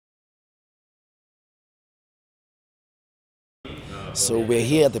So we're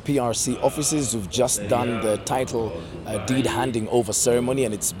here at the PRC offices. We've just done the title deed handing over ceremony,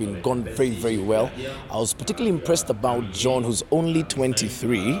 and it's been gone very, very well. I was particularly impressed about John, who's only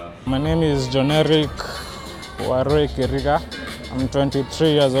 23. My name is John Eric Warwe Kiriga. I'm 23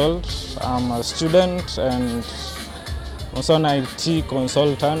 years old. I'm a student and also an IT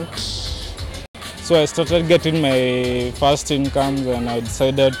consultant. So I started getting my first income and I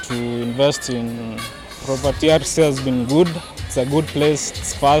decided to invest in property. PRC has been good. It's a good place.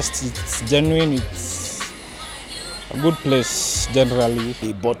 It's fast, it's genuine, it's a good place generally.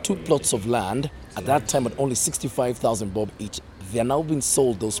 He bought 2 plots of land at that time at only 65,000 bob each. They are now being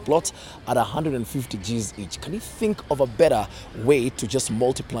sold, those plots, at 150 Gs each. Can you think of a better way to just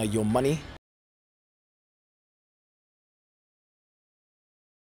multiply your money?